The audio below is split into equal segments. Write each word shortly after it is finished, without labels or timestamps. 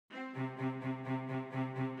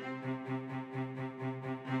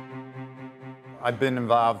I've been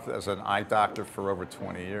involved as an eye doctor for over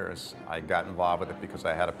 20 years. I got involved with it because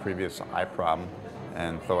I had a previous eye problem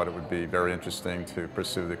and thought it would be very interesting to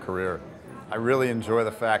pursue the career. I really enjoy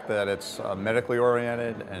the fact that it's medically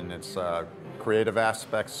oriented and its creative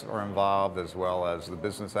aspects are involved as well as the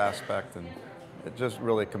business aspect, and it just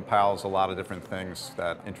really compels a lot of different things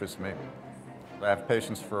that interest me. I have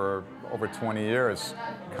patients for over 20 years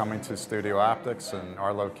coming to Studio Optix and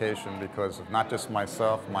our location because of not just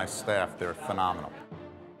myself, my staff, they're phenomenal.